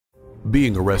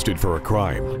Being arrested for a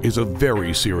crime is a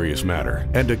very serious matter,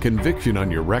 and a conviction on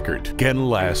your record can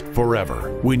last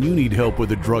forever. When you need help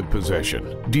with a drug possession,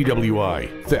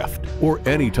 DWI, theft, or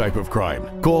any type of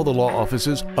crime, call the law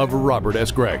offices of Robert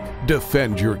S. Gregg.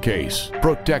 Defend your case.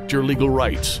 Protect your legal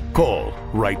rights. Call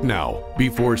right now.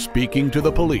 Before speaking to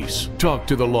the police, talk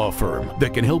to the law firm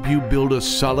that can help you build a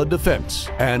solid defense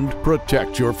and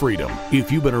protect your freedom.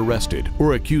 If you've been arrested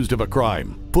or accused of a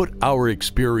crime, put our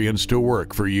experience to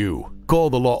work for you. Call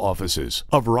the law offices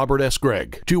of Robert S.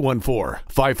 Gregg,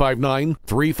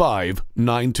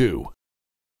 214-559-3592.